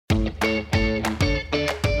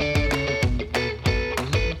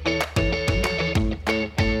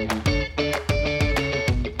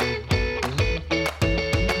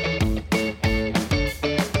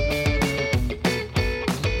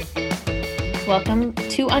Welcome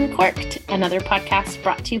to Uncorked, another podcast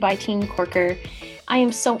brought to you by Team Corker. I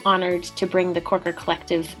am so honored to bring the Corker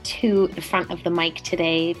Collective to the front of the mic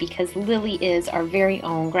today because Lily is our very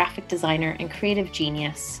own graphic designer and creative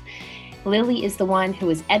genius. Lily is the one who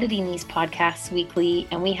is editing these podcasts weekly,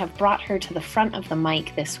 and we have brought her to the front of the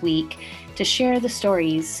mic this week to share the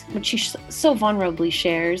stories which she so vulnerably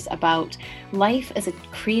shares about life as a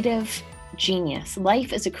creative genius,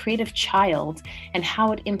 life as a creative child, and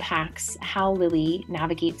how it impacts how Lily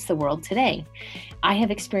navigates the world today. I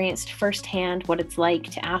have experienced firsthand what it's like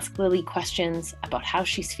to ask Lily questions about how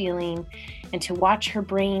she's feeling and to watch her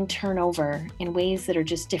brain turn over in ways that are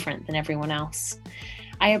just different than everyone else.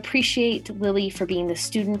 I appreciate Lily for being the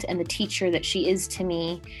student and the teacher that she is to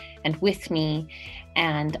me and with me,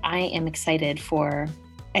 and I am excited for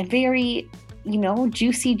a very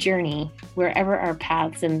juicy journey wherever our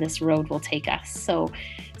paths in this road will take us. So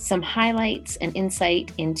some highlights and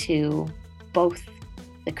insight into both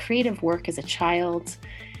the creative work as a child,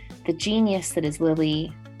 the genius that is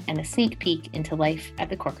Lily, and a sneak peek into life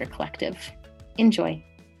at the Corker Collective. Enjoy.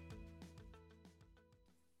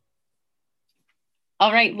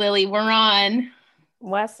 All right, Lily, we're on.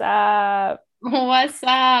 What's up? What's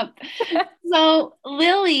up? So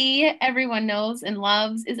Lily, everyone knows and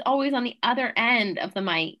loves, is always on the other end of the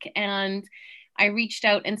mic. And I reached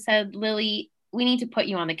out and said, Lily, we need to put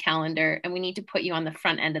you on the calendar and we need to put you on the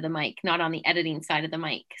front end of the mic, not on the editing side of the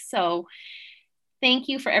mic. So thank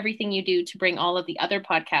you for everything you do to bring all of the other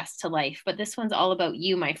podcasts to life. But this one's all about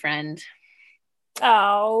you, my friend.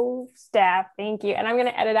 Oh, Steph, thank you. And I'm going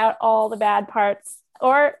to edit out all the bad parts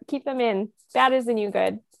or keep them in. Bad is the new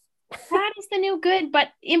good. Bad is the new good, but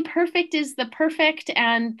imperfect is the perfect,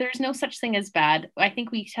 and there's no such thing as bad. I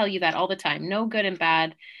think we tell you that all the time, no good and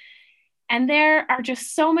bad. And there are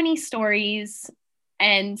just so many stories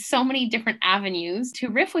and so many different avenues to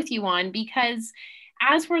riff with you on, because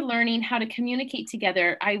as we're learning how to communicate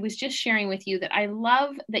together, I was just sharing with you that I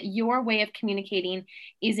love that your way of communicating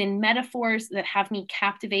is in metaphors that have me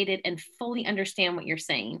captivated and fully understand what you're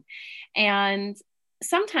saying. And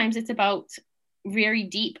sometimes it's about very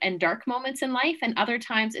deep and dark moments in life, and other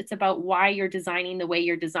times it's about why you're designing the way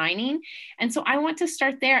you're designing. And so I want to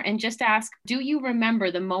start there and just ask, do you remember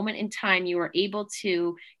the moment in time you were able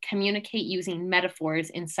to communicate using metaphors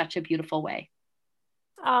in such a beautiful way?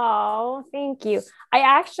 Oh, thank you. I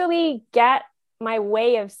actually get my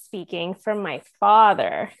way of speaking from my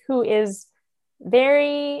father, who is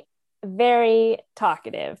very, very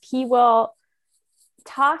talkative. He will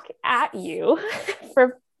talk at you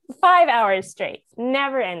for 5 hours straight,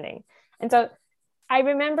 never ending. And so I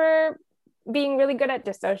remember being really good at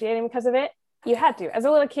dissociating because of it. You had to. As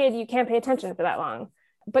a little kid, you can't pay attention for that long.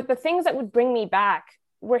 But the things that would bring me back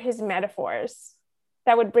were his metaphors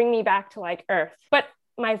that would bring me back to like earth. But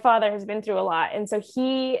my father has been through a lot. And so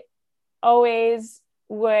he always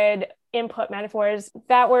would input metaphors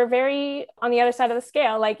that were very on the other side of the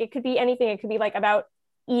scale. Like it could be anything. It could be like about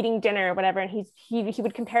eating dinner or whatever, and he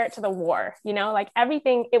would compare it to the war, like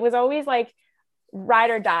everything. It was always like ride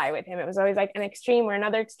or die with him. It was always like an extreme or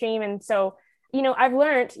another extreme. And so I've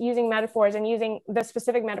learned using metaphors and using the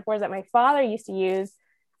specific metaphors that my father used to use,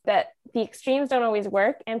 that the extremes don't always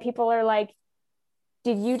work. And people are like,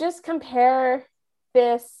 did you just compare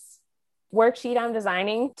this worksheet I'm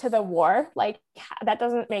designing to the war? Like that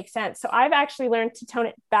doesn't make sense. So I've actually learned to tone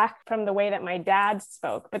it back from the way that my dad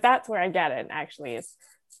spoke, but that's where I get it actually is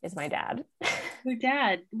my dad. Your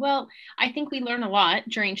dad. Well, I think we learn a lot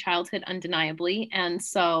during childhood, undeniably. And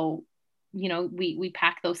so, we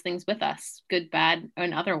pack those things with us, good, bad,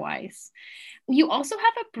 and otherwise. You also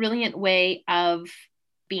have a brilliant way of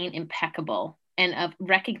being impeccable and of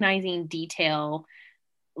recognizing detail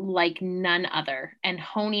like none other and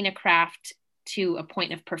honing a craft to a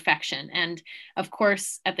point of perfection. And of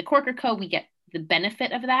course, at the Corker Co, we get the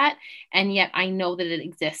benefit of that. And yet I know that it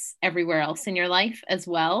exists everywhere else in your life as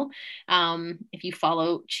well. If you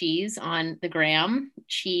follow Cheese on the gram,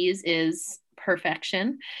 Cheese is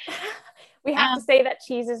perfection. We have to say that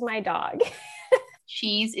Cheese is my dog.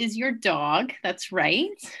 Cheese is your dog. That's right.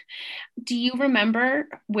 Do you remember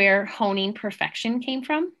where honing perfection came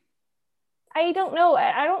from? I don't know.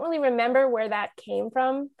 I don't really remember where that came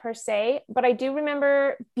from per se, but I do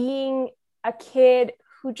remember being a kid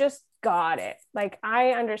who just got it. Like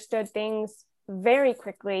I understood things very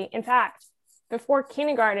quickly. In fact, before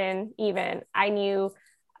kindergarten, even I knew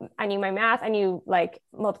my math. I knew like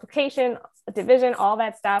multiplication, division, all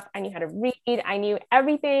that stuff. I knew how to read. I knew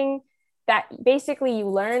everything that basically you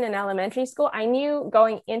learn in elementary school. I knew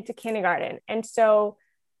going into kindergarten. And so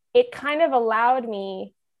it kind of allowed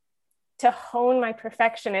me to hone my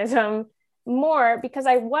perfectionism more because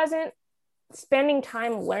I wasn't spending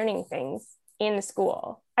time learning things in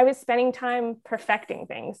school. I was spending time perfecting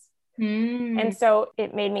things. And so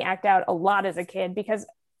it made me act out a lot as a kid because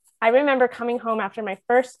I remember coming home after my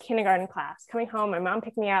first kindergarten class, coming home, my mom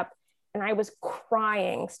picked me up and I was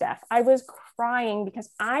crying, Steph. I was crying because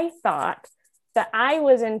I thought that I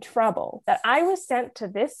was in trouble, that I was sent to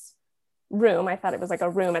this room. I thought it was like a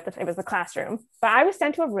room it was the classroom, but I was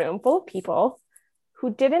sent to a room full of people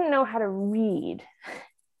who didn't know how to read.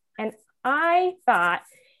 And I thought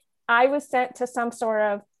I was sent to some sort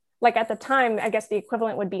of, like at the time, I guess the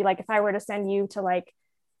equivalent would be like if I were to send you to like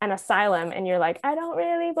an asylum and you're like, I don't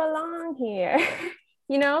really belong here.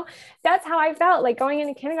 You know, that's how I felt like going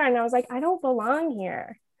into kindergarten. I was like, I don't belong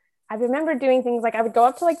here. I remember doing things like I would go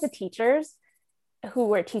up to like the teachers who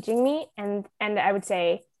were teaching me and I would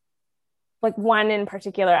say, like one in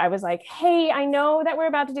particular, I was like, hey, I know that we're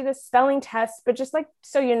about to do this spelling test, but just like,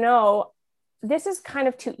 so you know, this is kind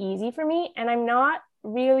of too easy for me. And I'm not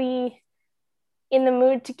really in the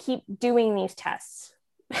mood to keep doing these tests.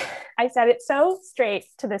 I said it so straight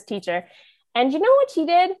to this teacher. And you know what she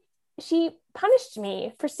did? She punished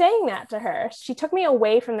me for saying that to her. She took me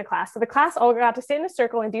away from the class. So the class all got to sit in a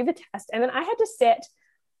circle and do the test. And then I had to sit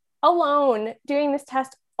alone doing this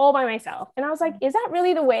test all by myself. And I was like, is that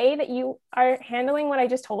really the way that you are handling what I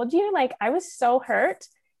just told you? Like, I was so hurt.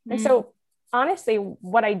 And so honestly,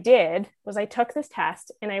 what I did was I took this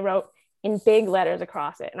test and I wrote in big letters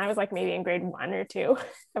across it. And I was like, maybe in grade 1 or 2,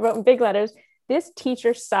 I wrote in big letters, this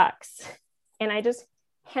teacher sucks. And I just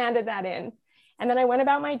handed that in. And then I went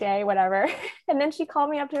about my day, whatever. And then she called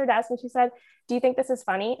me up to her desk and she said, do you think this is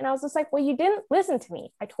funny? And I was just like, well, you didn't listen to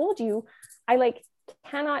me. I told you I like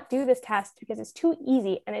cannot do this test because it's too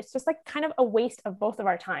easy. And it's just like kind of a waste of both of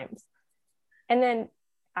our times. And then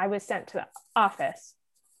I was sent to the office,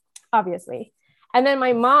 obviously. And then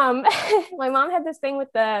my mom had this thing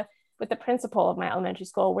with the principal of my elementary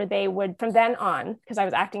school where they would, from then on, because I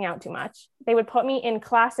was acting out too much, they would put me in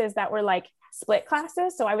classes that were like split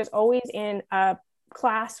classes. So I was always in a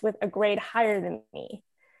class with a grade higher than me.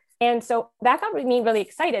 And so that got me really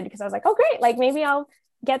excited because I was like, oh, great. Like maybe I'll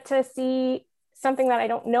get to see something that I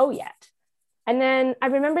don't know yet. And then I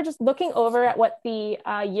remember just looking over at what the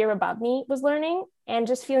year above me was learning and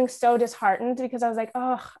just feeling so disheartened because I was like,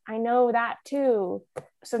 oh, I know that too.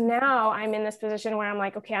 So now I'm in this position where I'm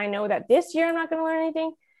like, okay, I know that this year I'm not going to learn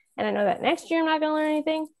anything. And I know that next year I'm not going to learn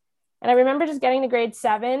anything. And I remember just getting to grade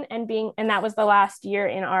 7 and that was the last year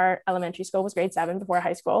in our elementary school was grade 7 before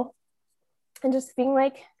high school. And just being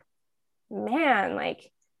like, man,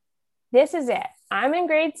 like, this is it. I'm in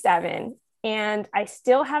grade 7 and I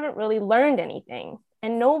still haven't really learned anything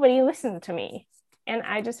and nobody listened to me. And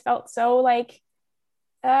I just felt so like,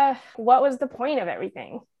 what was the point of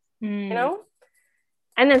everything, you know?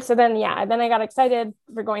 And then I got excited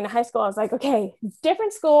for going to high school. I was like, okay,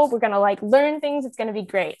 different school. We're going to like learn things. It's going to be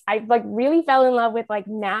great. I like really fell in love with like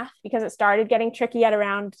math because it started getting tricky at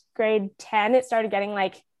around grade 10. It started getting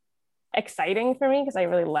like exciting for me because I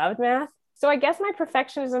really loved math. So I guess my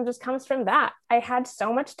perfectionism just comes from that. I had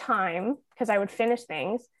so much time because I would finish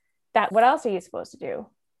things that what else are you supposed to do?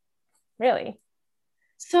 Really?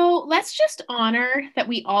 So let's just honor that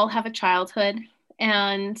we all have a childhood.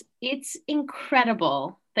 And it's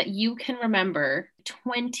incredible that you can remember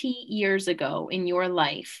 20 years ago in your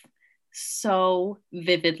life so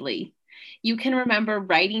vividly. You can remember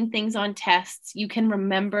writing things on tests. You can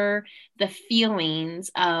remember the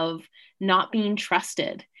feelings of not being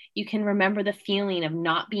trusted. You can remember the feeling of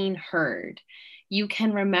not being heard. You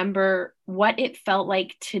can remember what it felt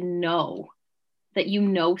like to know that you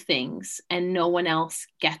know things and no one else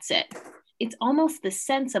gets it. It's almost the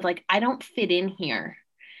sense of like, I don't fit in here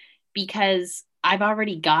because I've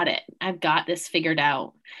already got it. I've got this figured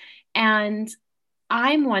out. And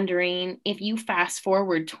I'm wondering if you fast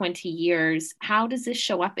forward 20 years, how does this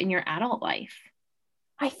show up in your adult life?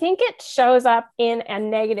 I think it shows up in a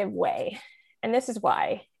negative way. And this is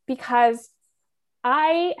why, because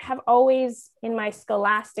I have always in my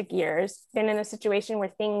scholastic years been in a situation where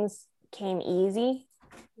things came easy.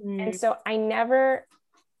 And so I never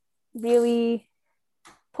really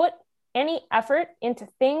put any effort into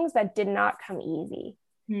things that did not come easy.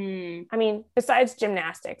 I mean, besides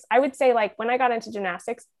gymnastics, I would say like when I got into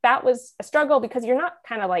gymnastics, that was a struggle because you're not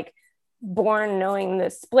kind of like born knowing the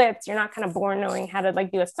splits. You're not kind of born knowing how to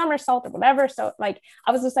like do a somersault or whatever. So like,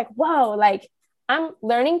 I was just like, whoa, like I'm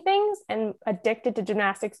learning things and addicted to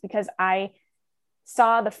gymnastics because I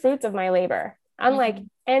saw the fruits of my labor, unlike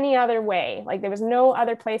any other way. Like there was no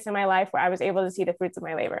other place in my life where I was able to see the fruits of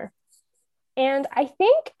my labor. And I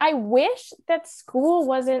think I wish that school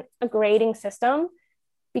wasn't a grading system,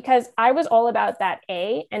 because I was all about that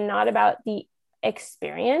A and not about the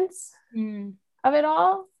experience of it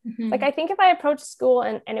all. Like, I think if I approached school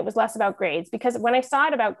and it was less about grades, because when I saw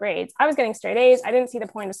it about grades, I was getting straight A's. I didn't see the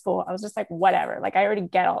point of school. I was just like, whatever, like I already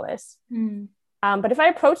get all this. But if I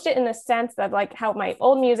approached it in the sense of like how my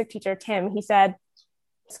old music teacher, Tim, he said,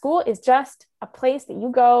 school is just a place that you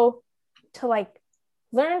go to like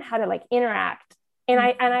learn how to like interact. And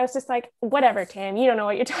I was just like, whatever, Tim, you don't know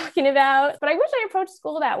what you're talking about. But I wish I approached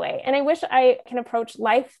school that way. And I wish I can approach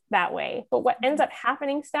life that way. But what ends up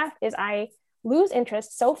happening, Steph, is I lose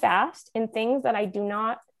interest so fast in things that I do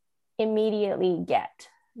not immediately get.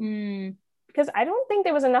 Because I don't think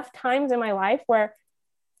there was enough times in my life where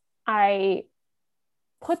I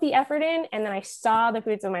put the effort in and then I saw the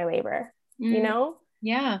fruits of my labor, you know?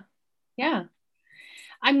 Yeah.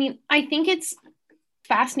 I mean, I think it's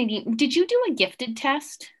fascinating. Did you do a gifted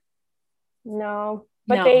test? No,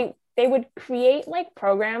 but they would create like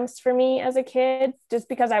programs for me as a kid just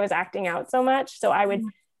because I was acting out so much. So I would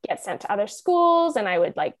get sent to other schools and I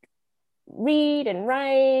would like read and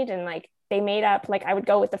write, and like they made up, like I would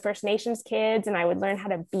go with the First Nations kids and I would learn how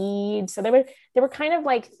to bead. So there were kind of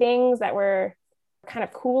like things that were kind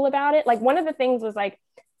of cool about it. Like one of the things was like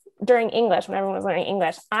during English, when everyone was learning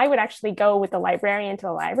English, I would actually go with the librarian to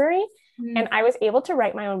the library and I was able to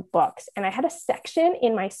write my own books. And I had a section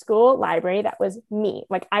in my school library that was me,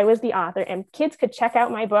 like I was the author and kids could check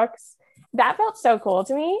out my books. That felt so cool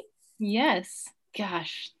to me. Yes.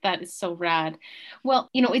 Gosh, that is so rad.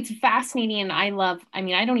 Well, you know, it's fascinating. And I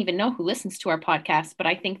don't even know who listens to our podcast, but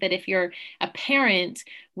I think that if you're a parent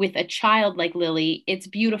with a child like Lily, it's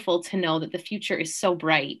beautiful to know that the future is so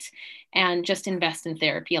bright, and just invest in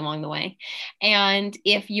therapy along the way. And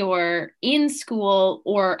if you're in school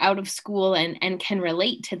or out of school and can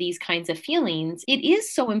relate to these kinds of feelings, it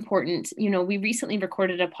is so important. You know, we recently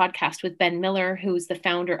recorded a podcast with Ben Miller, who's the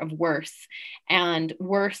founder of Worth, and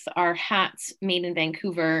Worth are hats made in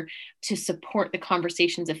Vancouver to support the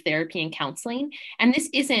conversations of therapy and counseling. And this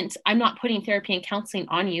isn't, I'm not putting therapy and counseling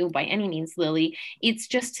on you by any means, Lily. It's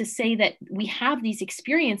just to say that we have these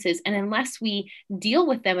experiences, and unless we deal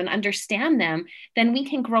with them and understand them, then we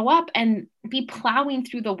can grow up and be plowing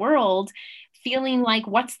through the world feeling like,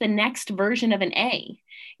 what's the next version of an A?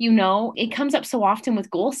 You know, it comes up so often with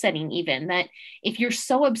goal setting, even that if you're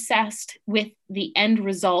so obsessed with the end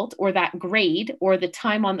result or that grade or the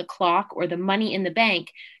time on the clock or the money in the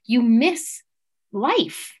bank, you miss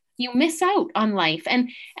life. You miss out on life. And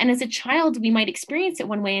as a child, we might experience it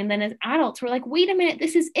one way. And then as adults, we're like, wait a minute,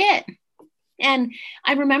 this is it. And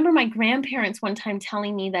I remember my grandparents one time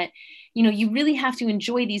telling me that, you know, you really have to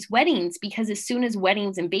enjoy these weddings, because as soon as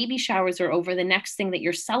weddings and baby showers are over, the next thing that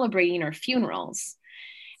you're celebrating are funerals.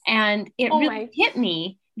 And it really hit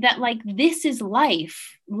me that like, this is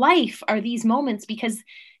life. Life are these moments, because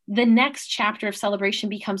the next chapter of celebration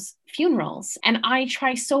becomes funerals. And I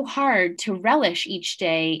try so hard to relish each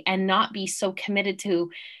day and not be so committed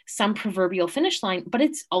to some proverbial finish line, but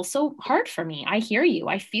it's also hard for me. I hear you.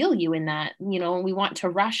 I feel you in that. You know, we want to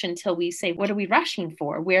rush until we say, what are we rushing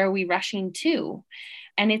for? Where are we rushing to?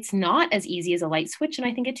 And it's not as easy as a light switch. And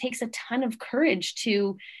I think it takes a ton of courage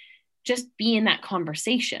to just be in that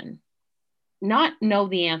conversation, not know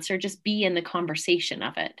the answer, just be in the conversation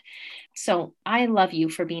of it. So I love you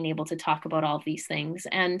for being able to talk about all of these things.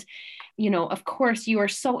 And, you know, of course, you are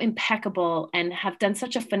so impeccable and have done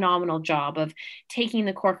such a phenomenal job of taking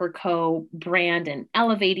the Corker Co. brand and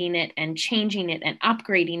elevating it and changing it and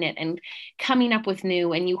upgrading it and coming up with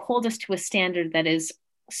new. And you hold us to a standard that is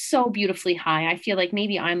so beautifully high. I feel like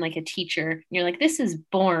maybe I'm like a teacher and you're like, this is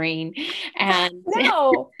boring. And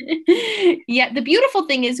no. Yeah, the beautiful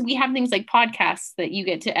thing is we have things like podcasts that you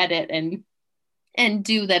get to edit and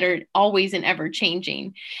do that are always and ever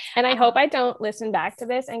changing. And I hope I don't listen back to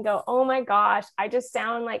this and go, oh my gosh, I just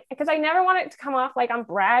sound like, because I never want it to come off like I'm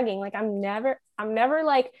bragging. Like I'm never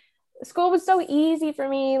like, school was so easy for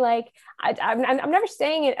me. Like I'm never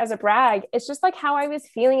saying it as a brag. It's just like how I was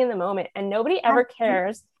feeling in the moment, and nobody ever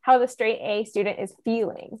cares how the straight A student is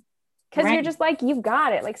feeling. Because you're just like, you've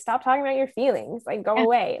got it. Like, stop talking about your feelings. Like, go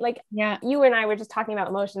away. Like, you and I were just talking about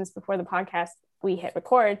emotions before the podcast we hit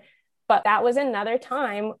record. But that was another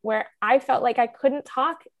time where I felt like I couldn't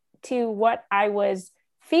talk to what I was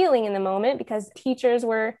feeling in the moment, because teachers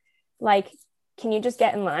were like, can you just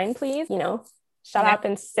get in line, please? You know, shut up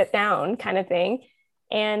and sit down kind of thing.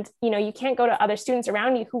 And, you know, you can't go to other students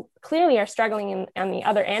around you who clearly are struggling on the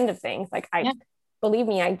other end of things. Like believe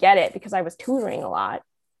me, I get it because I was tutoring a lot.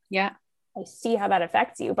 Yeah. I see how that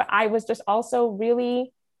affects you, but I was just also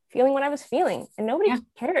really feeling what I was feeling and nobody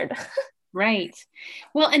cared. Right.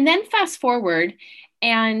 Well, and then fast forward.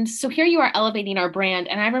 And so here you are elevating our brand.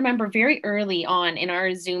 And I remember very early on in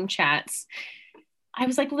our Zoom chats, I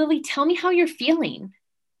was like, Lily, tell me how you're feeling.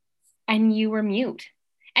 And you were mute.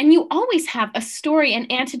 And you always have a story, an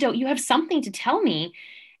antidote. You have something to tell me.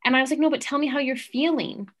 And I was like, no, but tell me how you're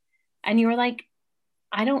feeling. And you were like,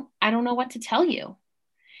 I don't know what to tell you.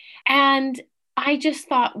 And I just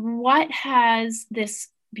thought, what has this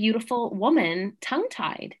beautiful woman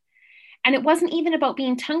tongue-tied? And it wasn't even about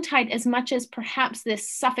being tongue-tied as much as perhaps this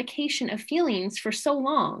suffocation of feelings for so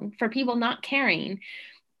long, for people not caring.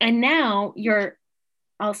 And now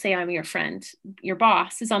I'll say I'm your friend, your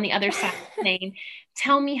boss is on the other side saying,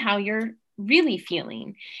 tell me how you're really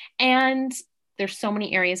feeling. And there's so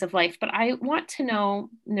many areas of life, but I want to know,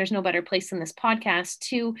 and there's no better place than this podcast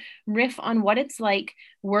to riff on what it's like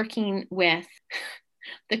working with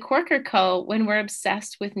the Corker Co. when we're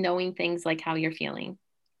obsessed with knowing things like how you're feeling.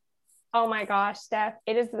 Oh my gosh, Steph,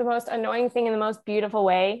 it is the most annoying thing in the most beautiful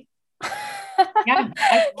way. Yeah,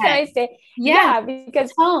 Can I say? Yeah,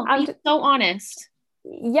 because I'm so honest.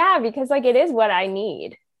 Yeah, because like it is what I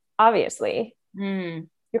need, obviously. You're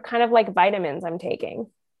kind of like vitamins I'm taking.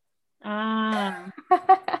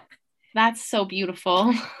 That's so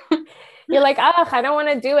beautiful. You're like, oh, I don't want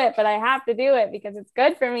to do it, but I have to do it because it's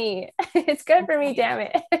good for me. It's good for me, damn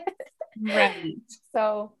it. Right.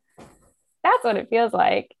 So that's what it feels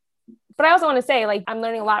like. But I also want to say, like, I'm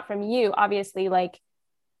learning a lot from you, obviously, like,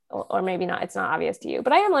 or maybe not, it's not obvious to you,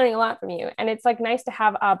 but I am learning a lot from you. And it's like nice to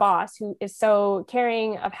have a boss who is so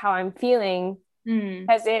caring of how I'm feeling,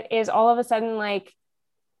 because it is all of a sudden, like,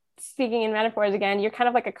 speaking in metaphors again, you're kind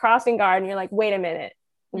of like a crossing guard and you're like, wait a minute,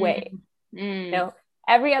 wait. You know,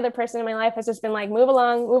 every other person in my life has just been like, move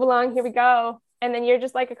along, here we go. And then you're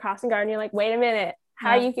just like a crossing guard and you're like, wait a minute,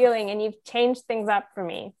 how are you feeling? And you've changed things up for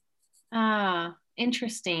me.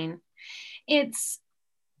 Interesting.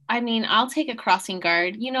 I'll take a crossing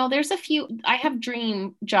guard. You know, I have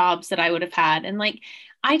dream jobs that I would have had. And like,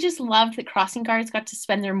 I just loved that crossing guards got to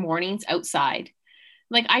spend their mornings outside.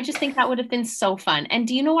 Like, I just think that would have been so fun. And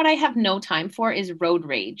do you know what I have no time for is road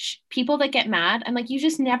rage. People that get mad. I'm like, you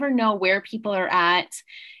just never know where people are at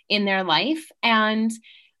in their life. And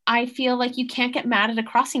I feel like you can't get mad at a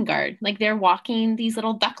crossing guard. Like, they're walking these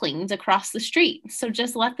little ducklings across the street. So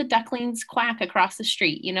just let the ducklings quack across the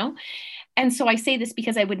street, you know? And so I say this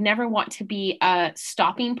because I would never want to be a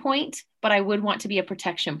stopping point, but I would want to be a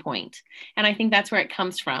protection point. And I think that's where it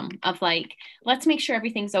comes from, of like, let's make sure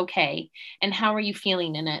everything's okay. And how are you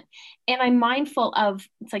feeling in it? And I'm mindful of,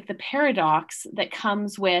 it's like the paradox that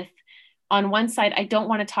comes with, on one side, I don't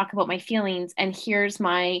want to talk about my feelings. And here's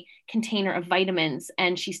my container of vitamins.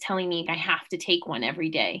 And she's telling me I have to take one every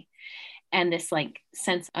day. And this like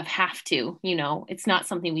sense of have to, you know, it's not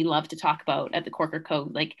something we love to talk about at the Corker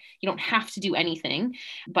Code. Like, you don't have to do anything,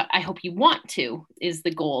 but I hope you want to, is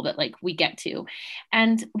the goal that like we get to.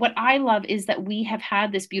 And what I love is that we have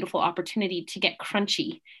had this beautiful opportunity to get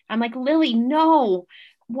crunchy. I'm like, Lily, no,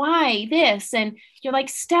 why this? And you're like,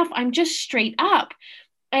 Steph, I'm just straight up.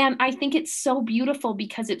 And I think it's so beautiful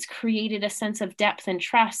because it's created a sense of depth and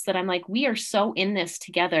trust that I'm like, we are so in this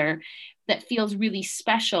together, that feels really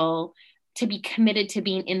special to be committed to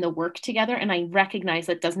being in the work together. And I recognize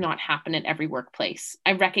that does not happen at every workplace.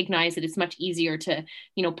 I recognize that it's much easier to,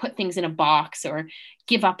 you know, put things in a box or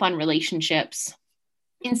give up on relationships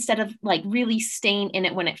instead of like really staying in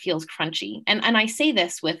it when it feels crunchy. And I say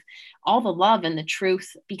this with all the love and the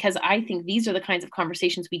truth, because I think these are the kinds of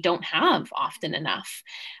conversations we don't have often enough,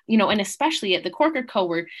 you know, and especially at the Corker Co,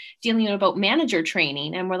 we're dealing about manager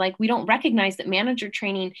training. And we're like, we don't recognize that manager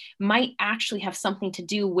training might actually have something to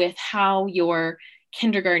do with how your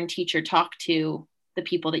kindergarten teacher talked to the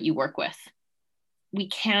people that you work with. We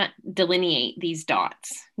can't delineate these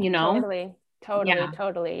dots, you know?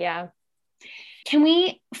 Totally. Yeah. Can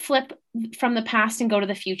we flip from the past and go to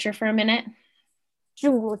the future for a minute?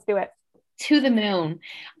 Let's do it. To the moon.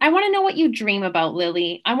 I want to know what you dream about,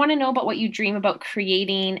 Lily. I want to know about what you dream about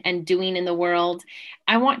creating and doing in the world.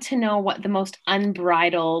 I want to know what the most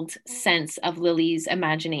unbridled sense of Lily's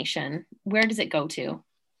imagination. Where does it go to?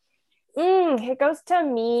 It goes to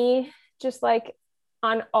me just like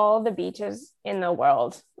on all the beaches in the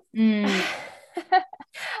world. I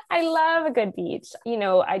love a good beach. You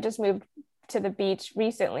know, I just moved to the beach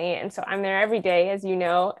recently, and so I'm there every day, as you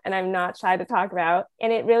know, and I'm not shy to talk about.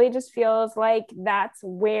 And it really just feels like that's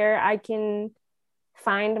where I can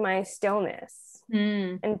find my stillness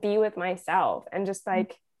and be with myself. And just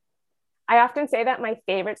like, I often say that my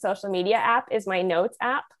favorite social media app is my notes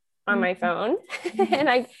app on my phone.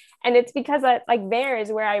 And it's because like there is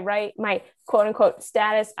where I write my quote unquote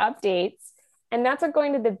status updates. And that's what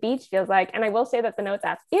going to the beach feels like. And I will say that the notes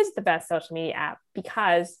app is the best social media app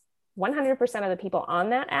because 100% of the people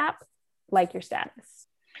on that app like your status.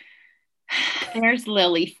 There's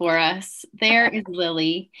Lily for us. There is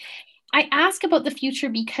Lily. I ask about the future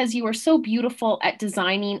because you are so beautiful at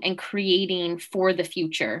designing and creating for the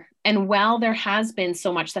future. And while there has been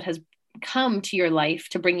so much that has come to your life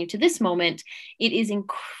to bring you to this moment, it is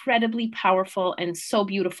incredibly powerful and so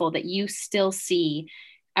beautiful that you still see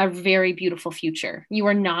a very beautiful future. You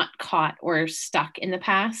are not caught or stuck in the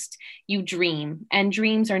past. You dream, and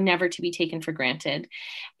dreams are never to be taken for granted.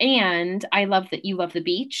 And I love that you love the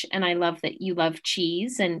beach, and I love that you love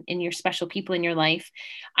cheese and your special people in your life.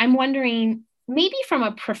 I'm wondering, maybe from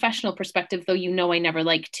a professional perspective, though you know I never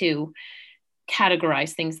like to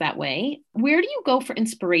categorize things that way, where do you go for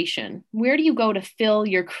inspiration? Where do you go to fill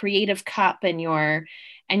your creative cup and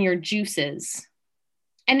your juices?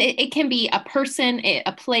 And it can be a person,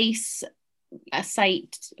 a place, a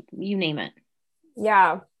site, you name it.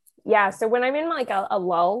 Yeah. Yeah. So when I'm in like a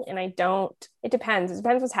lull and it depends. It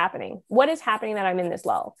depends what's happening. What is happening that I'm in this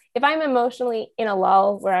lull? If I'm emotionally in a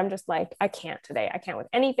lull where I'm just like, I can't today, I can't with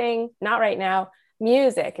anything, not right now,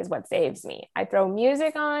 music is what saves me. I throw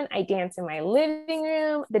music on, I dance in my living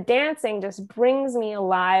room. The dancing just brings me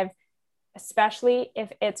alive, especially if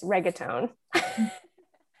it's reggaeton.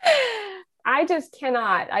 I just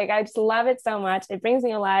cannot. I just love it so much. It brings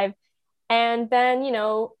me alive. And then,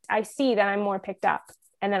 I see that I'm more picked up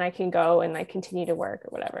and then I can go and like continue to work or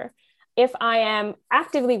whatever. If I am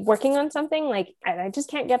actively working on something, like I just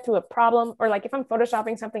can't get through a problem, or like if I'm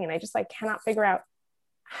photoshopping something and I just like cannot figure out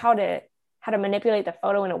how to manipulate the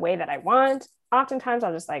photo in a way that I want, oftentimes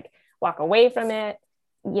I'll just like walk away from it.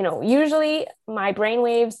 Usually my brain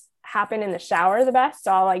waves happen in the shower the best.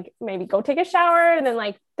 So I'll like maybe go take a shower and then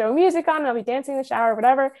like throw music on and I'll be dancing in the shower or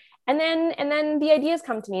whatever. And then the ideas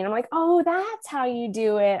come to me and I'm like, oh, that's how you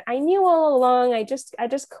do it. I knew all along. I just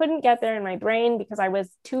couldn't get there in my brain because I was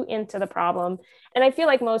too into the problem. And I feel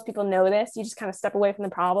like most people know this. You just kind of step away from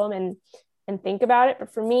the problem and think about it.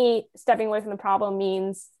 But for me, stepping away from the problem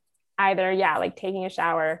means either, like taking a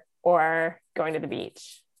shower or going to the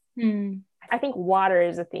beach. I think water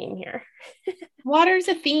is a theme here. Water is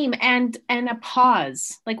a theme and a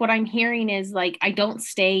pause. Like what I'm hearing is like, I don't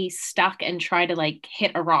stay stuck and try to like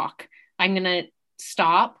hit a rock. I'm going to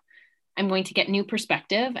stop. I'm going to get new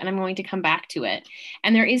perspective and I'm going to come back to it.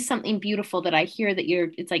 And there is something beautiful that I hear that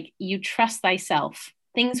it's like, you trust thyself.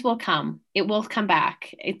 Things will come. It will come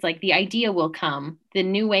back. It's like the idea will come. The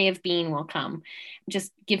new way of being will come.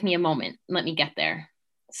 Just give me a moment. Let me get there.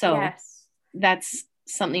 So yes. That's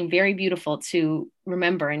something very beautiful to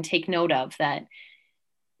remember and take note of, that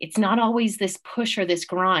it's not always this push or this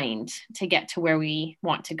grind to get to where we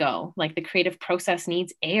want to go. Like the creative process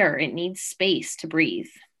needs air. It needs space to breathe.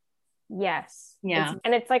 Yes. Yeah.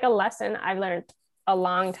 It's like a lesson I've learned a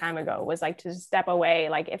long time ago, was like to step away.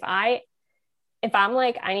 Like if I'm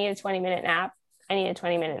like, I need a 20-minute nap, I need a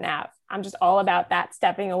 20-minute nap. I'm just all about that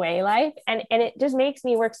stepping away life. And it just makes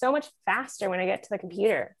me work so much faster when I get to the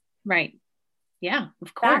computer. Right. Yeah,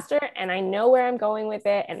 of course. Faster. And I know where I'm going with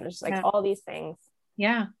it. And there's like all these things.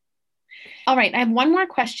 Yeah. All right. I have one more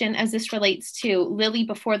question as this relates to Lily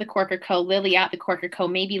before the Corker Co., Lily at the Corker Co.,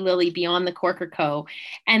 maybe Lily beyond the Corker Co.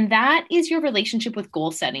 And that is your relationship with goal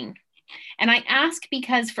setting. And I ask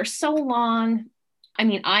because for so long, I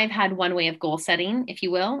mean, I've had one way of goal setting, if you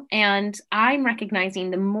will, and I'm recognizing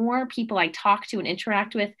the more people I talk to and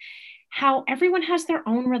interact with, how everyone has their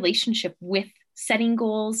own relationship with setting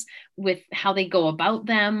goals, with how they go about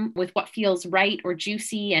them, with what feels right or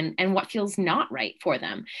juicy and what feels not right for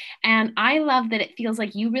them. And I love that it feels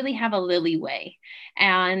like you really have a Lily way.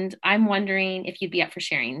 And I'm wondering if you'd be up for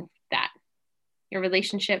sharing that, your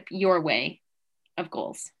relationship, your way of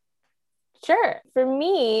goals. Sure. For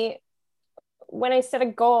me, when I set a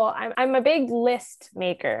goal, I'm a big list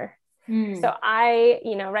maker. So I,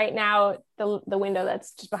 right now, the window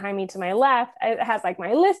that's just behind me to my left, it has like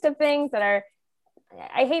my list of things that are,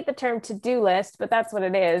 I hate the term to-do list, but that's what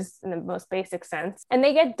it is in the most basic sense. And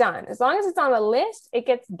they get done. As long as it's on the list, it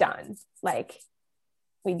gets done. Like,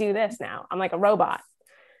 we do this now. I'm like a robot.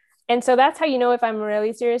 And so that's how you know if I'm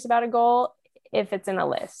really serious about a goal, if it's in a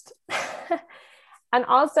list. And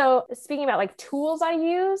also, speaking about like tools I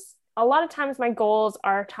use, a lot of times my goals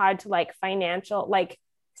are tied to like financial, like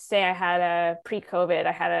say I had pre-COVID,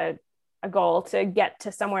 I had a goal to get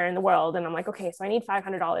to somewhere in the world. And I'm like, okay, so I need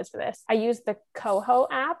 $500 for this. I use the Koho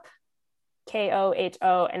app,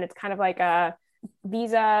 Koho, and it's kind of like a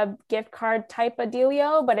Visa gift card type of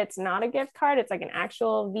dealio, but it's not a gift card. It's like an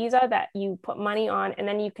actual Visa that you put money on, and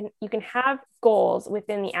then you can have goals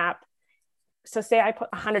within the app. So say I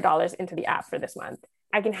put $100 into the app for this month.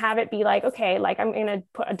 I can have it be like, okay, like I'm going to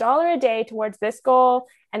put $1 a day towards this goal.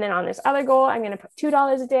 And then on this other goal, I'm going to put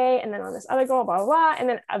 $2 a day. And then on this other goal, blah, blah, blah. And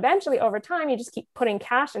then eventually over time, you just keep putting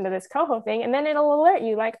cash into this Coho thing. And then it'll alert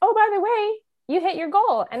you like, oh, by the way, you hit your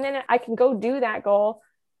goal. And then I can go do that goal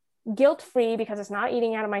guilt-free because it's not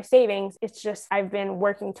eating out of my savings. It's just, I've been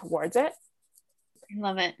working towards it. I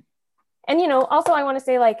love it. And, also I want to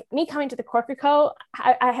say, like, me coming to the Corker Co,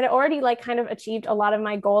 I had already like kind of achieved a lot of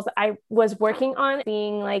my goals that I was working on,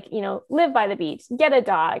 being like, live by the beach, get a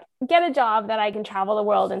dog, get a job that I can travel the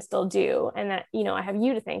world and still do. And that, I have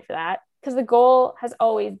you to thank for that, because the goal has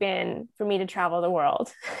always been for me to travel the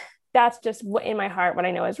world. That's just what in my heart, what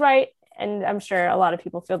I know is right. And I'm sure a lot of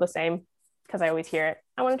people feel the same, because I always hear it.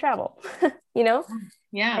 I want to travel,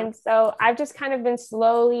 Yeah. And so I've just kind of been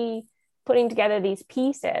slowly putting together these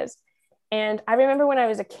pieces. And I remember when I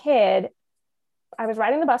was a kid, I was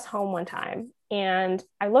riding the bus home one time and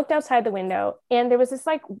I looked outside the window and there was this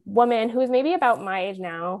like woman who was maybe about my age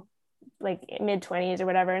now, like mid-20s or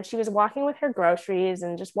whatever. And she was walking with her groceries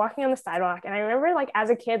and just walking on the sidewalk. And I remember like as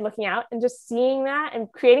a kid looking out and just seeing that and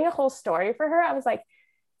creating a whole story for her. I was like,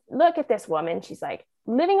 look at this woman. She's like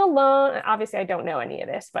living alone. And obviously I don't know any of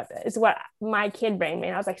this, but it's what my kid brain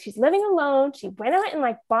made. I was like, she's living alone. She went out and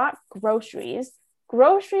like bought groceries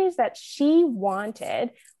that she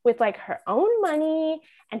wanted with like her own money.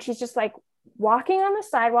 And she's just like walking on the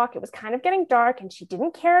sidewalk. It was kind of getting dark and she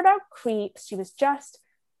didn't care about creeps. She was just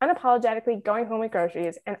unapologetically going home with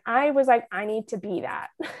groceries. And I was like, I need to be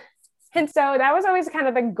that. And so that was always kind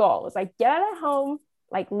of the goal. It was like, get out of home,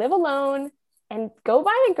 like live alone and go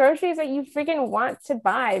buy the groceries that you freaking want to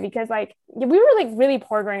buy. Because like we were like really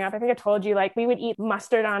poor growing up. I think I told you, like we would eat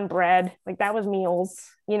mustard on bread. Like that was meals,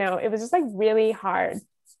 it was just like really hard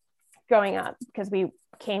growing up because we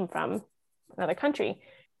came from another country.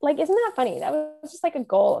 Like, isn't that funny? That was just like a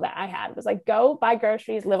goal that I had, was like, go buy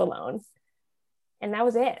groceries, live alone. And that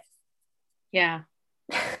was it. Yeah.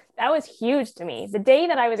 That was huge to me. The day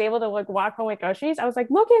that I was able to like walk home with groceries, I was like,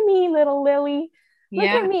 look at me, little Lily. Look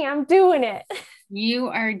at me, I'm doing it. You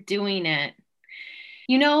are doing it.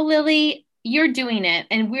 Lily, you're doing it.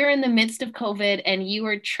 And we're in the midst of COVID and you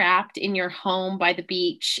are trapped in your home by the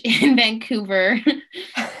beach in Vancouver,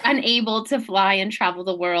 unable to fly and travel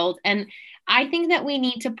the world. And I think that we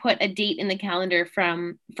need to put a date in the calendar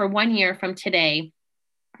for 1 year from today,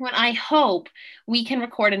 when I hope we can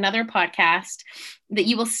record another podcast that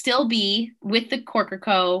you will still be with the Corker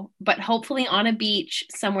Co, but hopefully on a beach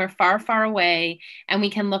somewhere far, far away. And we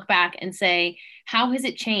can look back and say, how has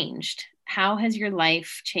it changed? How has your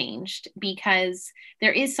life changed? Because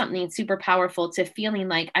there is something super powerful to feeling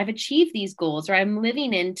like I've achieved these goals, or I'm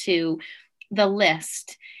living into the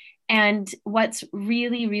list. And what's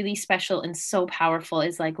really, really special and so powerful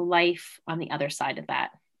is like life on the other side of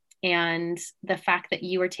that. And the fact that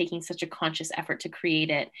you are taking such a conscious effort to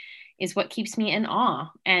create it is what keeps me in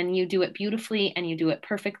awe. And you do it beautifully and you do it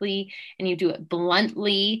perfectly and you do it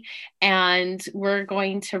bluntly. And we're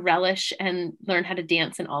going to relish and learn how to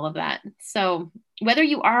dance and all of that. So whether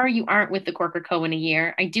you are or you aren't with the Corker Co in a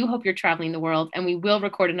year, I do hope you're traveling the world and we will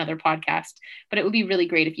record another podcast, but it would be really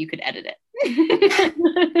great if you could edit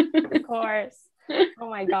it. Of course. Oh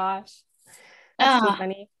my gosh. That's too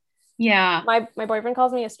funny. Yeah. My boyfriend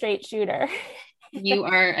calls me a straight shooter. You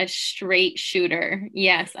are a straight shooter.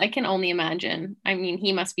 Yes, I can only imagine. I mean,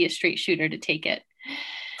 he must be a straight shooter to take it.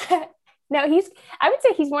 No, I would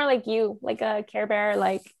say he's more like you, like a Care Bear,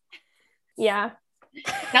 like, yeah.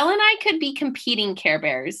 Belle and I could be competing Care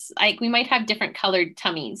Bears. Like we might have different colored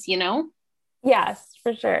tummies, Yes,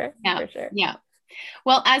 for sure. Yeah. For sure. Yeah.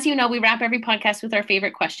 Well, as you know, we wrap every podcast with our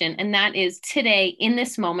favorite question. And that is, today, in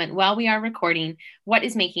this moment, while we are recording, what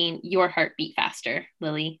is making your heart beat faster,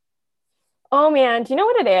 Lily? Oh man, do you know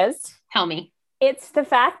what it is? Tell me. It's the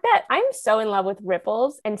fact that I'm so in love with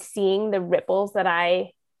ripples and seeing the ripples that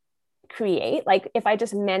I create. Like if I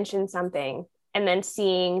just mention something and then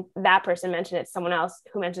seeing that person mention it to someone else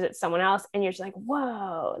who mentions it to someone else, and you're just like,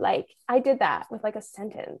 whoa, like I did that with like a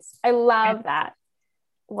sentence. I love that.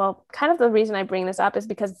 Well, kind of the reason I bring this up is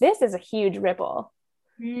because this is a huge ripple.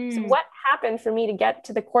 So what happened for me to get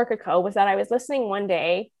to the Corker Co was that I was listening one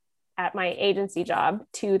day at my agency job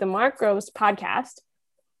to the Mark Groves podcast.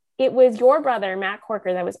 It was your brother, Matt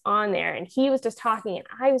Corker, that was on there. And he was just talking. And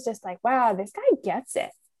I was just like, wow, this guy gets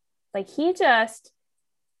it. Like he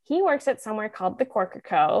works at somewhere called the Corker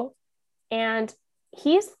Co. And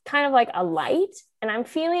he's kind of like a light And I'm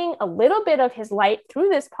feeling a little bit of his light through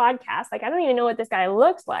this podcast. Like, I don't even know what this guy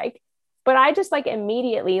looks like, but I just like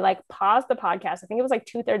immediately like paused the podcast. I think it was like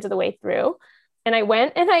 2/3 of the way through. And I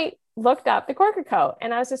went and I looked up the Corker Co.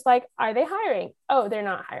 And I was just like, are they hiring? Oh, they're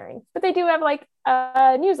not hiring, but they do have like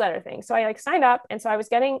a newsletter thing. So I like signed up. And so I was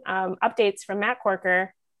getting updates from Matt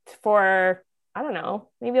Corker for, I don't know,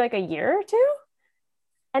 maybe like a year or two.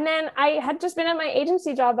 And then I had just been at my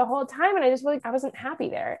agency job the whole time, and I wasn't happy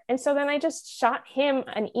there. And so then I just shot him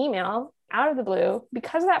an email out of the blue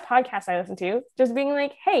because of that podcast I listened to, just being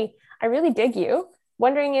like, hey, I really dig you.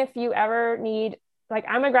 Wondering if you ever need, like,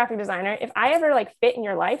 I'm a graphic designer. If I ever like fit in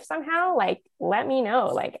your life somehow, like, let me know.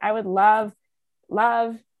 Like, I would love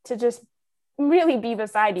to just really be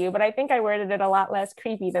beside you. But I think I worded it a lot less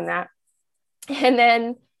creepy than that. And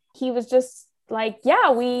then he was just like,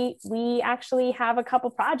 yeah, we actually have a couple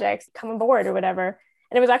projects, come aboard or whatever.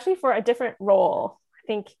 And it was actually for a different role. I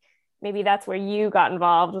think maybe that's where you got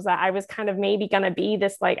involved, was that I was kind of maybe going to be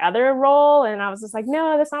this like other role. And I was just like,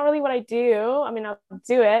 no, that's not really what I do. I mean, I'll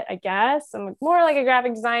do it, I guess. I'm more like a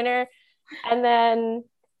graphic designer. And then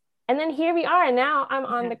here we are. And now I'm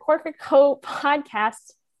on the Corker Co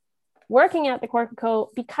podcast, working at the Corker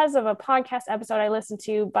Co because of a podcast episode I listened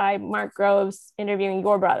to by Mark Groves interviewing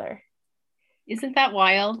your brother. Isn't that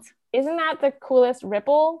wild? Isn't that the coolest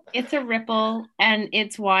ripple? It's a ripple and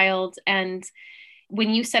it's wild. And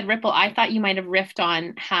when you said ripple, I thought you might have riffed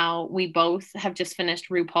on how we both have just finished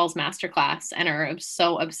RuPaul's Masterclass and are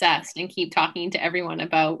so obsessed and keep talking to everyone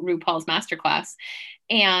about RuPaul's Masterclass,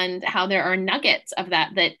 and how there are nuggets of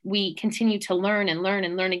that we continue to learn and learn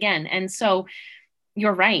and learn again. And so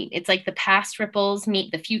you're right. It's like the past ripples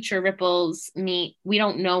meet the future ripples meet, we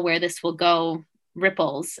don't know where this will go,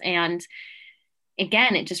 ripples. And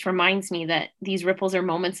again, it just reminds me that these ripples are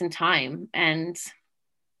moments in time, and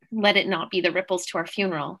let it not be the ripples to our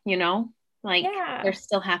funeral, There's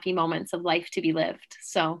still happy moments of life to be lived.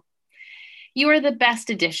 So you are the best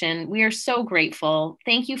addition. We are so grateful.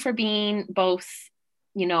 Thank you for being both,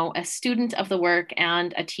 a student of the work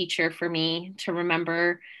and a teacher for me, to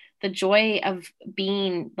remember the joy of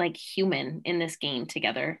being like human in this game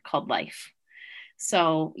together called life.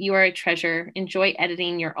 So you are a treasure. Enjoy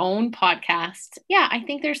editing your own podcast. Yeah, I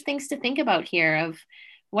think there's things to think about here of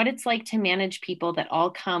what it's like to manage people that all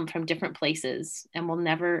come from different places, and we'll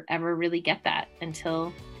never, ever really get that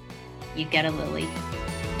until you get a Lily.